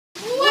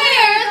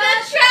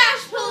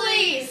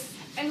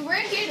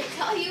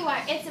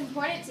It's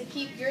important to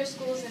keep your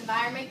school's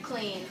environment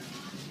clean.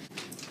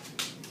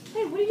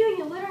 Hey, what are you doing?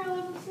 You're littering all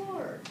over the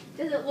floor.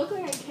 Does it look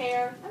like I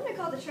care? I'm gonna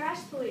call the trash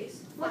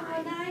police.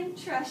 119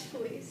 trash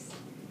police.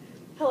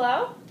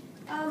 Hello?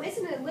 It's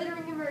a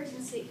littering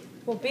emergency.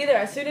 We'll be there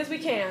as soon as we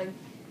can.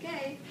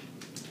 Okay.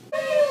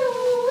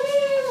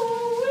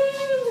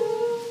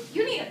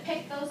 You need to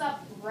pick those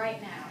up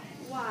right now.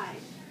 Why?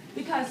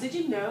 Because did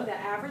you know the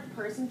average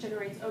person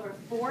generates over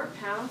 4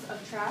 pounds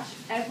of trash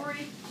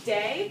every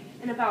day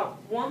and about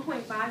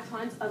 1.5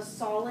 tons of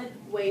solid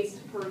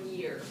waste per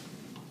year?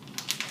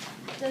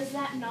 Does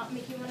that not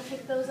make you want to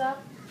pick those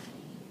up?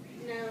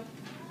 No.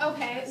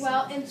 Okay,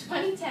 well, in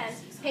 2010,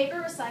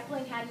 paper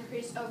recycling had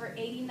increased over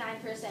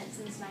 89%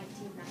 since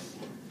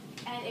 1990.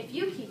 And if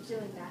you keep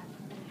doing that,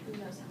 then who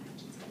knows how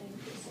much it's going to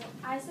increase. So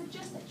I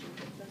suggest that you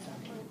pick those up,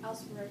 or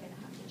else we're going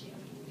to have to jail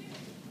you.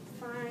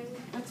 Fine.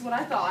 That's what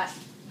I thought.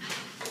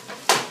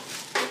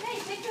 Hey,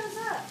 pick those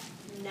up.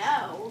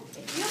 No.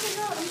 If you don't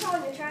know, I'm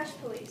calling the trash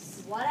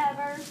police.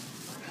 Whatever.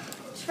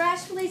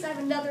 Trash police, I have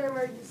another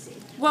emergency.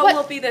 What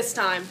will it be this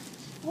time?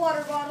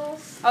 Water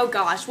bottles. Oh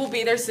gosh, we'll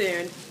be there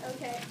soon.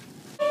 Okay.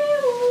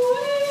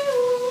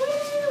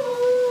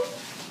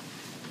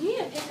 You need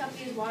to pick up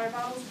these water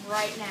bottles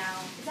right now.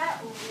 Is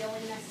that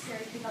really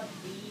necessary to pick up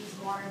these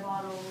water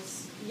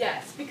bottles?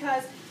 Yes,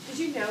 because did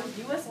you know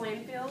U.S.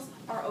 landfills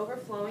are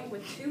overflowing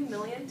with 2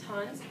 million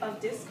tons of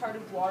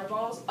discarded water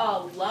bottles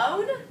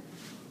alone?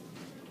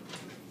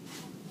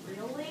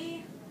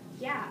 Really?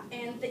 Yeah,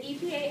 and the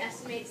EPA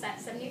estimates that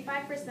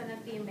 75%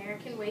 of the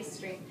American waste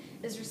stream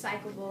is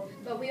recyclable,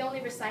 but we only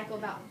recycle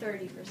about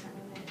 30% of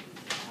it.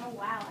 Oh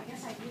wow, I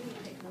guess I do need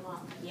to pick them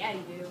up. Yeah,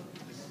 you do.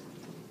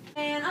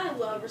 And I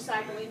love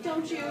recycling,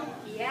 don't you?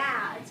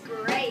 Yeah, it's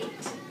great.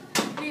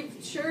 We've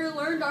sure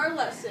learned our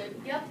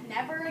lesson. Yep,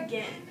 never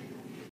again.